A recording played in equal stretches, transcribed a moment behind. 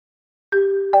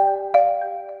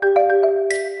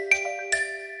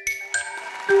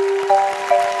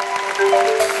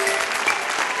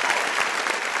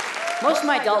Most of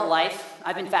my adult life,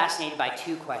 I've been fascinated by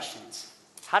two questions.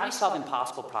 How do we solve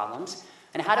impossible problems?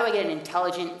 And how do I get an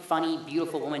intelligent, funny,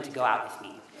 beautiful woman to go out with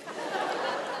me?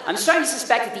 I'm starting to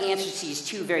suspect that the answer to these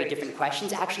two very different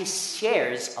questions actually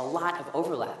shares a lot of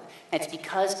overlap. And it's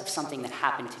because of something that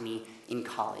happened to me in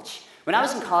college. When I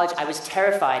was in college, I was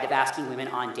terrified of asking women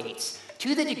on dates,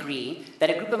 to the degree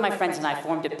that a group of my friends and I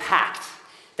formed a pact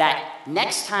that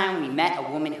next time we met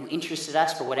a woman who interested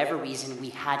us for whatever reason, we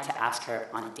had to ask her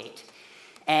on a date.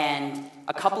 And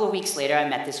a couple of weeks later, I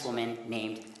met this woman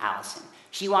named Allison.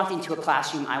 She walked into a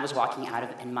classroom I was walking out of,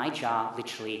 and my jaw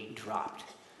literally dropped.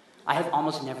 I have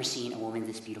almost never seen a woman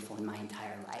this beautiful in my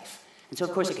entire life. And so,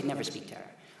 of course, I could never speak to her.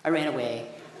 I ran away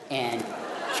and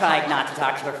tried not to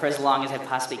talk to her for as long as I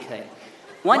possibly could.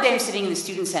 One day, I'm sitting in the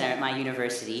student center at my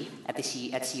university at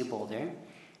CU Boulder,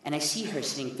 and I see her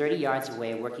sitting 30 yards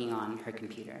away working on her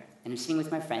computer. And I'm sitting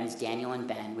with my friends, Daniel and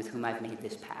Ben, with whom I've made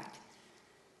this pact.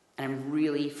 And I'm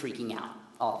really freaking out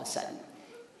all of a sudden.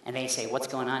 And they say, "What's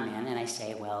going on, man?" And I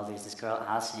say, "Well, there's this girl,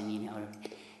 Allison,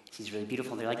 she's really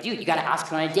beautiful." They're like, "Dude, you gotta ask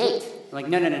her on a date." I'm like,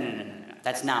 No.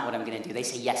 That's not what I'm gonna do. They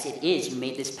say, "Yes, it is. You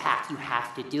made this pact. You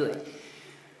have to do it."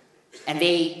 And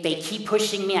they keep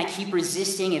pushing me. I keep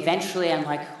resisting. Eventually, I'm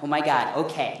like, oh my God,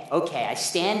 okay. I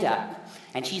stand up.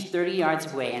 And she's 30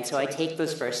 yards away, and so I take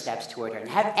those first steps toward her. And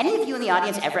have any of you in the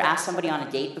audience ever asked somebody on a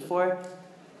date before?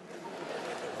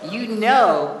 You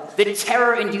know the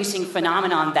terror-inducing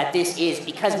phenomenon that this is,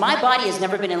 because my body has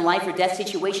never been in a life or death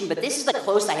situation, but this is the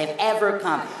closest I have ever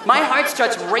come. My heart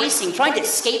starts racing, trying to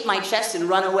escape my chest and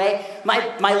run away.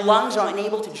 My lungs are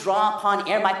unable to draw upon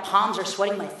air. My palms are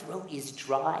sweating. My throat is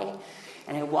dry.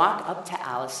 And I walk up to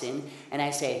Allison, and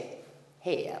I say,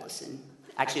 "Hey, Allison."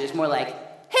 Actually, it was more like,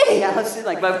 "Hey, Allison."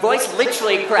 Like, my voice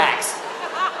literally cracks.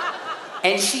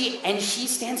 And she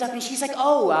stands up, and she's like,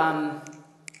 "Oh,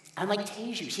 I'm like,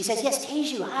 Teju." She says, "Yes,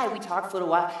 Teju, hi." We talk for a little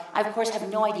while. I, of course, have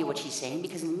no idea what she's saying,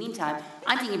 because in the meantime,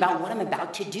 I'm thinking about what I'm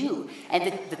about to do. And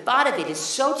the thought of it is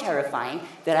so terrifying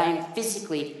that I am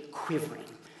physically quivering.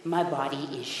 My body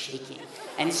is shaking.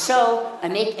 And so I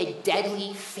make a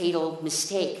deadly, fatal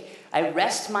mistake. I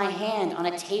rest my hand on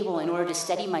a table in order to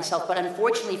steady myself, but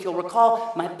unfortunately, if you'll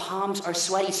recall, my palms are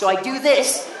sweaty, so I do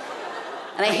this,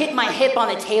 and I hit my hip on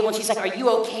the table, and she's like, "Are you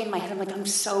okay?" In my head, I'm like, I'm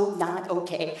so not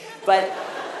okay. But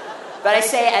I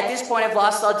say, at this point, I've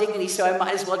lost all dignity, so I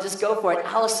might as well just go for it.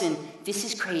 "Allison, this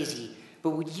is crazy, but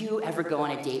would you ever go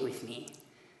on a date with me?"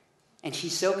 And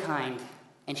she's so kind,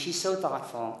 and she's so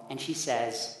thoughtful, and she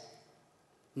says,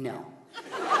 "No."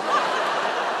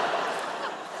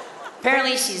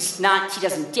 Apparently, she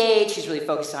doesn't date. She's really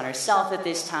focused on herself at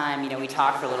this time. We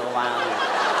talk for a little while.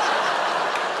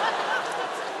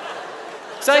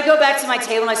 So I go back to my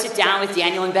table and I sit down with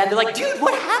Daniel and Ben. They're like, "Dude,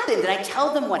 what happened?" And I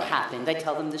tell them what happened. I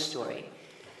tell them the story.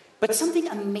 But something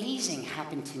amazing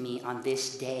happened to me on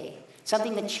this day.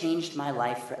 Something that changed my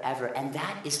life forever. And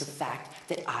that is the fact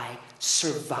that I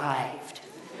survived.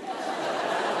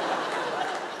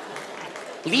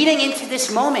 Leading into this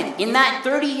moment, in that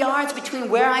 30 yards between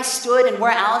where I stood and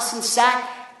where Allison sat,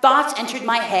 thoughts entered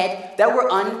my head that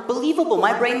were unbelievable.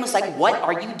 My brain was like, "What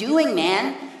are you doing,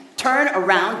 man? Turn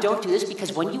around, don't do this,"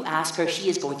 because when you ask her, she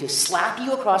is going to slap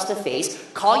you across the face,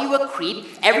 call you a creep.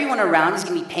 Everyone around is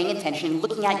going to be paying attention and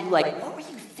looking at you like, "What were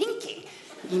you thinking?"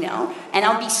 And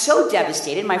I'll be so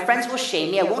devastated. My friends will shame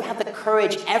me. I won't have the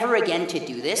courage ever again to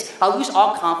do this. I'll lose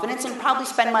all confidence and probably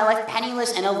spend my life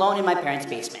penniless and alone in my parents'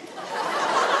 basement.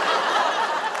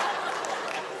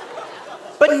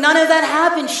 But none of that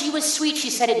happened. She was sweet.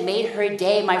 She said it made her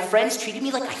day. My friends treated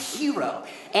me like a hero.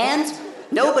 And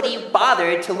nobody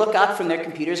bothered to look up from their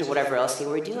computers or whatever else they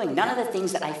were doing. None of the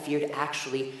things that I feared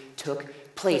actually took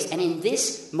place. And in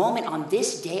this moment, on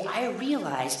this day, I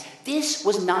realized this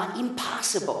was not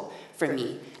impossible for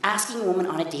me. Asking a woman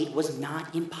on a date was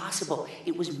not impossible.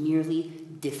 It was merely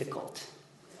difficult.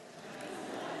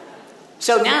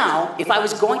 So now, if I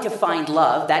was going to find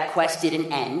love, that quest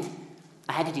didn't end.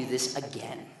 I had to do this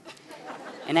again.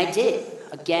 And I did,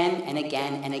 again and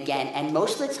again and again. And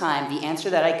most of the time, the answer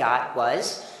that I got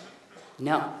was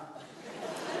no.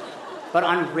 But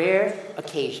on rare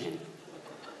occasion,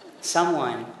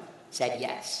 someone said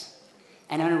yes.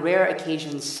 And on rare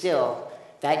occasions still,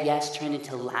 that yes turned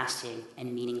into lasting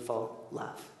and meaningful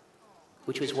love,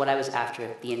 which was what I was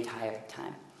after the entire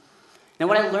time. Now,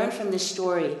 what I learned from this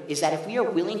story is that if we are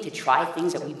willing to try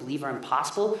things that we believe are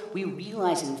impossible, we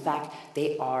realize, in fact,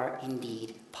 they are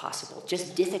indeed possible.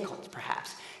 Just difficult,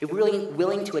 perhaps. If we're really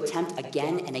willing to attempt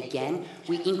again and again,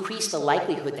 we increase the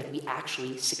likelihood that we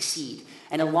actually succeed.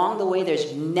 And along the way,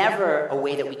 there's never a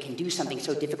way that we can do something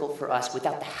so difficult for us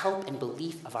without the help and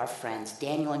belief of our friends.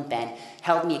 Daniel and Ben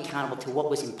held me accountable to what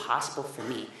was impossible for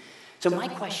me. So my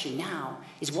question now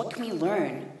is, what can we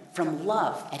learn from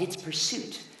love and its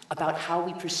pursuit about how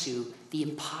we pursue the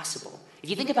impossible? If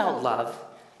you think about love,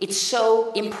 it's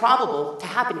so improbable to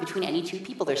happen between any two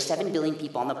people. There's 7 billion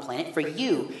people on the planet. For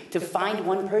you to find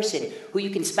one person who you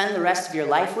can spend the rest of your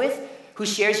life with, who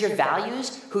shares your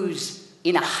values, who's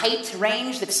in a height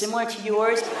range that's similar to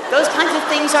yours, those kinds of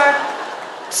things are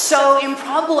so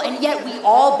improbable. And yet we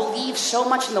all believe so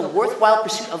much in the worthwhile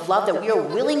pursuit of love that we are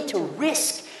willing to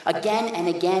risk again and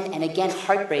again and again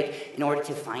heartbreak in order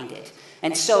to find it.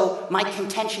 And so my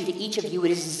contention to each of you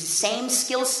is the same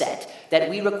skill set that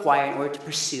we require in order to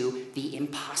pursue the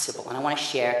impossible. And I want to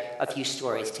share a few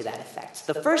stories to that effect.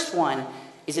 The first one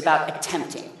is about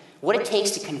attempting, what it takes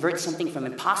to convert something from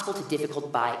impossible to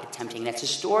difficult by attempting. That's a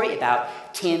story about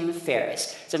Tim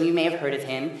Ferriss. Some of you may have heard of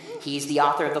him. He's the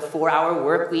author of the 4-Hour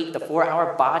Work Week, the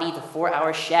 4-Hour Body, the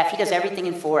 4-Hour Chef. He does everything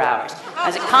in 4 hours.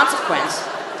 As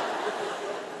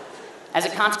a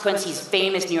consequence, he's a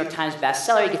famous New York Times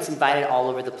bestseller. He gets invited all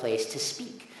over the place to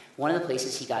speak. One of the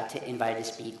places he got invited to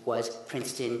speak was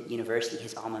Princeton University,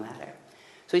 his alma mater.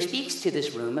 So he speaks to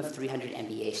this room of 300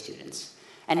 MBA students.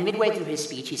 And midway through his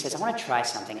speech, he says, I want to try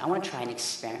something. I want to try an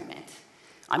experiment.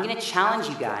 I'm going to challenge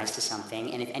you guys to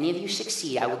something, and if any of you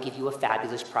succeed, I will give you a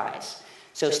fabulous prize.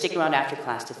 So stick around after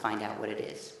class to find out what it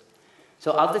is.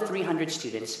 So of the 300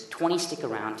 students, 20 stick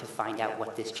around to find out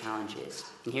what this challenge is.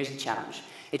 And here's the challenge.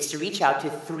 It's to reach out to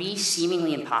 3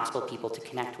 seemingly impossible people to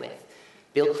connect with: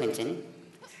 Bill Clinton,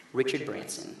 Richard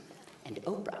Branson, and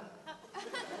Oprah.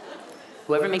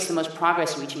 Whoever makes the most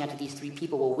progress in reaching out to these 3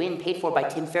 people will win, paid for by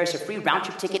Tim Ferriss, a free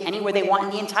round-trip ticket anywhere they want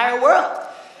in the entire world.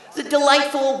 It's a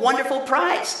delightful, wonderful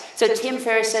prize. So Tim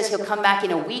Ferriss says he'll come back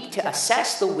in a week to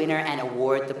assess the winner and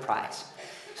award the prize.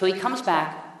 So he comes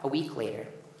back a week later,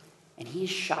 and he is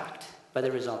shocked by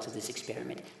the results of this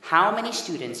experiment. How many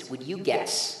students would you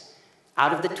guess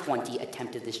out of the 20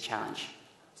 attempted this challenge?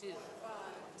 2.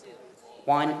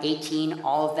 1, 18,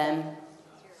 all of them?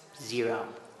 0.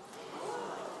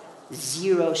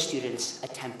 0 students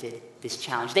attempted this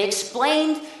challenge. They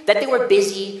explained that they were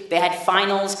busy, they had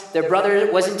finals, their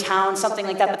brother was in town, something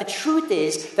like that. But the truth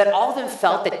is that all of them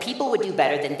felt that people would do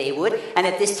better than they would, and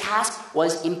that this task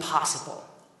was impossible.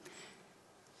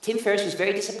 Tim Ferriss was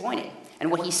very disappointed.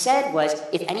 And what he said was,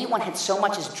 if anyone had so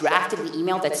much as drafted the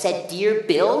email that said, "Dear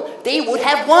Bill," they would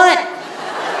have won.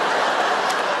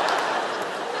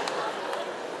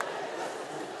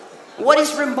 What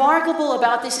is remarkable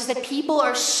about this is that people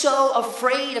are so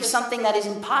afraid of something that is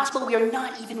impossible, we are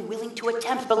not even willing to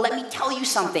attempt. But let me tell you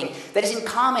something that is in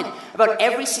common about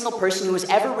every single person who has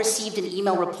ever received an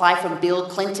email reply from Bill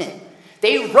Clinton.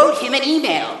 They wrote him an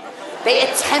email. They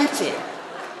attempted.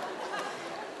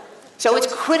 So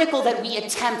it's critical that we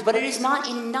attempt, but it is not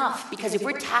enough, because if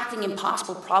we're tackling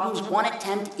impossible problems, one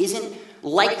attempt isn't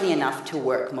likely enough to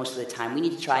work most of the time. We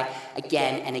need to try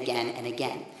again and again and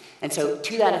again. And so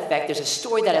to that effect, there's a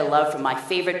story that I love from my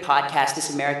favorite podcast,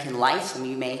 This American Life. Some of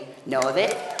you may know of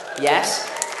it. Yes.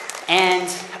 And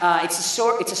it's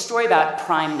a story about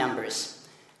prime numbers.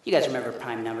 You guys remember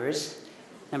prime numbers?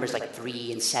 Numbers like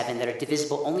 3 and 7 that are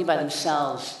divisible only by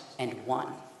themselves and 1.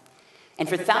 And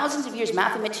for thousands of years,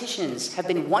 mathematicians have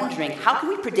been wondering, how can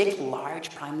we predict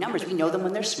large prime numbers? We know them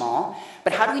when they're small,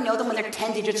 but how do we know them when they're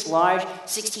 10 digits large,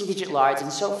 16-digit large,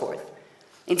 and so forth?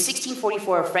 In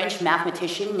 1644, a French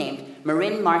mathematician named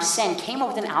Marin Mersenne came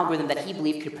up with an algorithm that he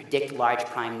believed could predict large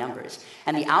prime numbers.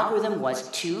 And the algorithm was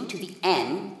 2 to the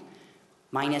n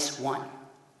minus 1,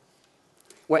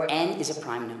 where n is a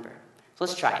prime number. So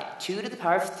let's try it. 2 to the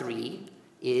power of 3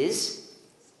 is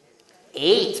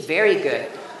 8. Very good.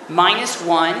 Minus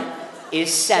 1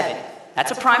 is 7.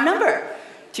 That's a prime number.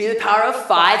 2 to the power of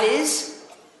 5 is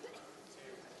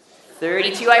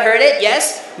 32. I heard it,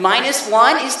 yes. Minus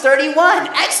 1 is 31.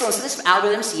 Excellent. So this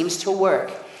algorithm seems to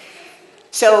work.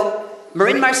 So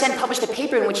Marin Mersenne published a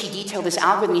paper in which he detailed this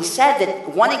algorithm. He said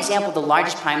that one example of the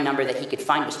largest prime number that he could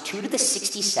find was 2 to the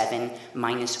 67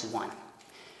 minus 1.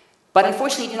 But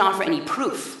unfortunately, he didn't offer any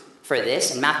proof for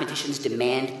this, and mathematicians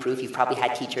demand proof. You've probably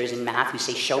had teachers in math who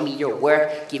say, "Show me your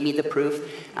work, give me the proof."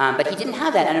 But he didn't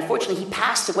have that, and unfortunately, he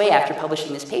passed away after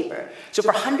publishing this paper. So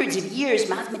for hundreds of years,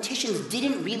 mathematicians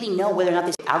didn't really know whether or not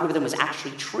this algorithm was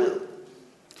actually true.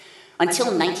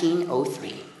 Until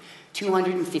 1903,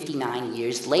 259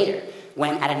 years later,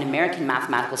 when at an American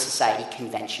Mathematical Society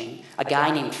convention, a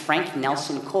guy named Frank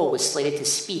Nelson Cole was slated to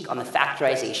speak on the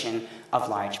factorization of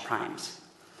large primes.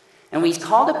 And when he's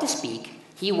called up to speak,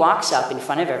 he walks up in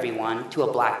front of everyone to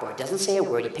a blackboard, doesn't say a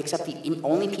word, he picks up the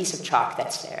only piece of chalk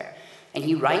that's there, and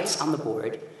he writes on the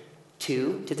board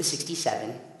 2 to the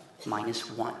 67 minus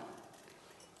 1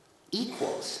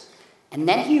 equals. And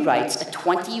then he writes a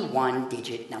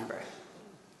 21-digit number.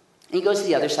 And he goes to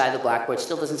the other side of the blackboard,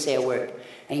 still doesn't say a word,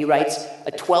 and he writes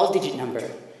a 12-digit number.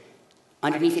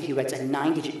 Underneath it, he writes a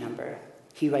 9-digit number.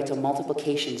 He writes a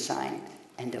multiplication sign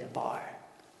and a bar.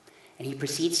 And he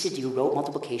proceeds to do rote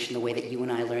multiplication the way that you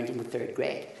and I learned in the 3rd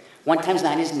grade. 1 times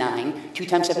 9 is 9, 2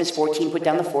 times 7 is 14, put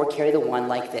down the 4, carry the 1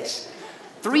 like this.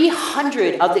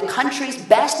 300 of the country's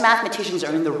best mathematicians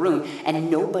are in the room,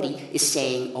 and nobody is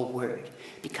saying a word,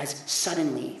 because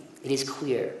suddenly it is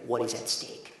clear what is at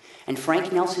stake. And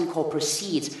Frank Nelson Cole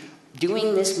proceeds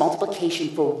doing this multiplication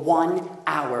for 1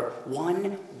 hour,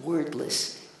 1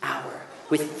 wordless hour,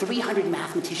 with 300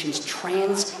 mathematicians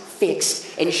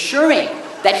transfixed, ensuring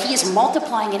that he is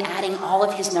multiplying and adding all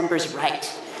of his numbers right.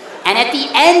 And at the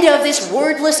end of this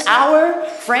wordless hour,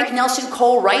 Frank Nelson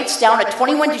Cole writes down a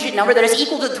 21-digit number that is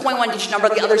equal to the 21-digit number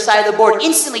on the other side of the board.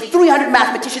 Instantly, 300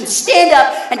 mathematicians stand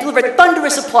up and deliver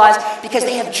thunderous applause because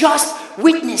they have just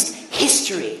witnessed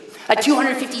history. A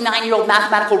 259-year-old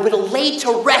mathematical riddle laid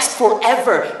to rest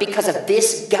forever because of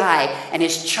this guy and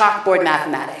his chalkboard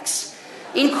mathematics.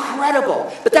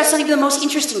 Incredible. But that's not even the most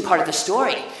interesting part of the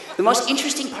story. The most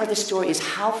interesting part of the story is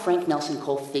how Frank Nelson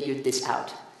Cole figured this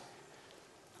out.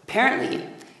 Apparently,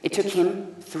 it took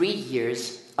him 3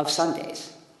 years of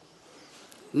Sundays,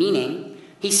 meaning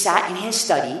he sat in his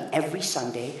study every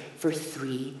Sunday for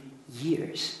 3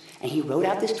 years. And he wrote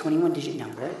out this 21-digit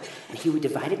number, and he would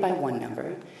divide it by one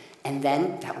number, and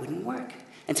then that wouldn't work.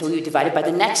 And so he would divide it by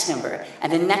the next number,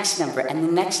 and the next number, and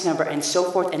the next number, and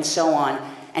so forth and so on.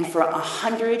 And for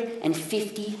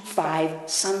 155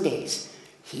 Sundays,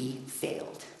 he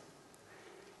failed.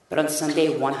 But on Sunday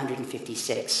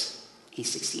 156, he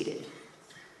succeeded.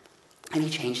 And he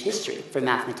changed history for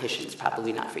mathematicians,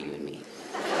 probably not for you and me.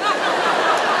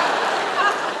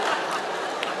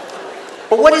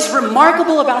 But what is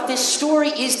remarkable about this story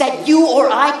is that you or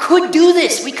I could do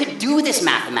this. We could do this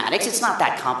mathematics. It's not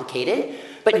that complicated.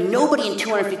 But nobody in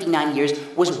 259 years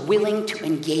was willing to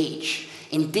engage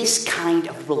in this kind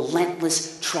of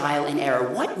relentless trial and error.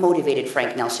 What motivated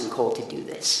Frank Nelson Cole to do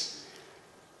this?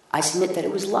 I submit that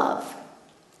it was love.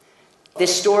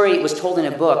 This story was told in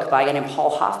a book by a guy named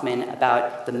Paul Hoffman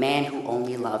about the man who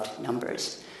only loved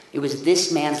numbers. It was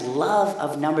this man's love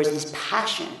of numbers, his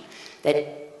passion,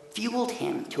 that fueled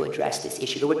him to address this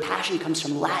issue. The word passion comes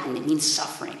from Latin. It means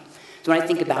suffering. So when I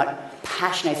think about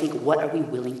passion, I think, what are we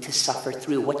willing to suffer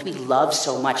through? What do we love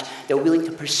so much that we're willing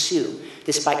to pursue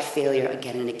despite failure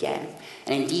again and again?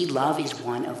 And indeed, love is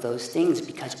one of those things,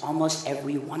 because almost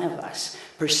every one of us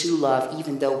pursue love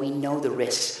even though we know the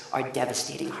risks are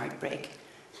devastating heartbreak.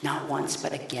 Not once,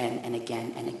 but again and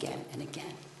again and again and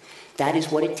again. That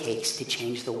is what it takes to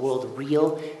change the world.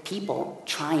 Real people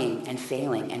trying and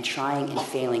failing and trying and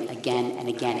failing again and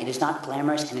again. It is not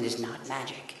glamorous and it is not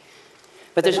magic.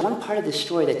 But there's one part of this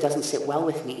story that doesn't sit well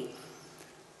with me.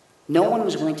 No one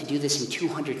was willing to do this in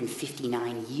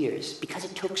 259 years because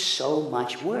it took so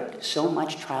much work, so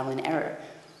much trial and error.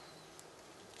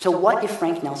 So what if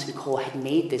Frank Nelson Cole had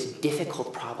made this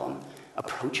difficult problem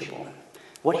approachable?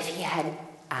 What if he had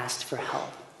asked for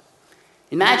help?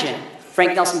 Imagine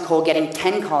Frank Nelson Cole getting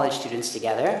 10 college students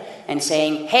together and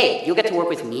saying, hey, you'll get to work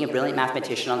with me, a brilliant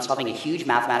mathematician, on solving a huge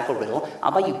mathematical riddle.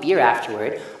 I'll buy you beer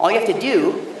afterward. All you have to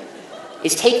do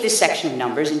is take this section of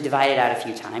numbers and divide it out a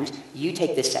few times. You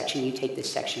take this section,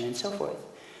 and so forth.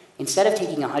 Instead of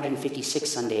taking 156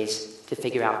 Sundays to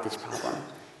figure out this problem,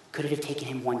 could it have taken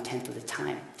him 1/10 of the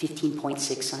time?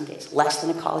 15.6 Sundays, less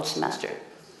than a college semester.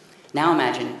 Now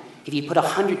imagine if you put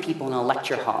 100 people in a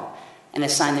lecture hall and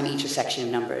assign them each a section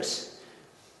of numbers.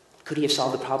 Could he have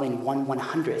solved the problem in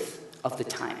 1/100th of the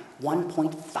time?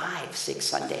 1.56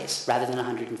 Sundays rather than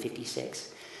 156.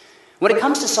 When it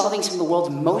comes to solving some of the world's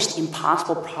most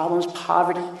impossible problems,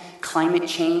 poverty, climate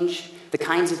change, the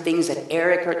kinds of things that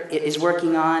Eric is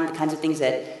working on, the kinds of things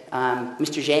that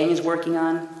Mr. Zhang is working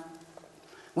on,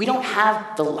 we don't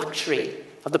have the luxury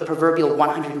of the proverbial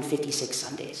 156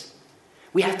 Sundays.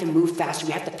 We have to move faster.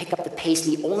 We have to pick up the pace.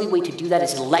 And the only way to do that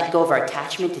is to let go of our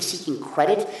attachment to seeking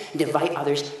credit and invite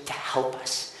others to help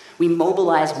us. We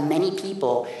mobilize many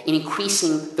people in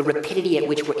increasing the rapidity at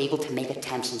which we're able to make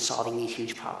attempts in solving these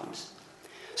huge problems.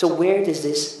 So where does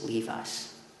this leave us?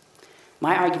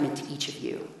 My argument to each of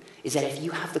you is that if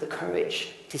you have the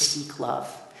courage to seek love,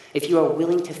 if you are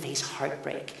willing to face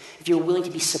heartbreak, if you're willing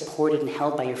to be supported and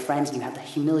held by your friends and you have the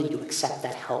humility to accept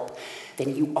that help,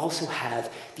 then you also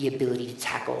have the ability to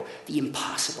tackle the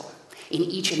impossible. In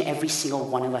each and every single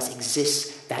one of us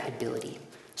exists that ability,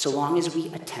 so long as we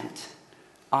attempt,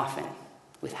 often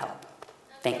with help.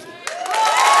 Thank you.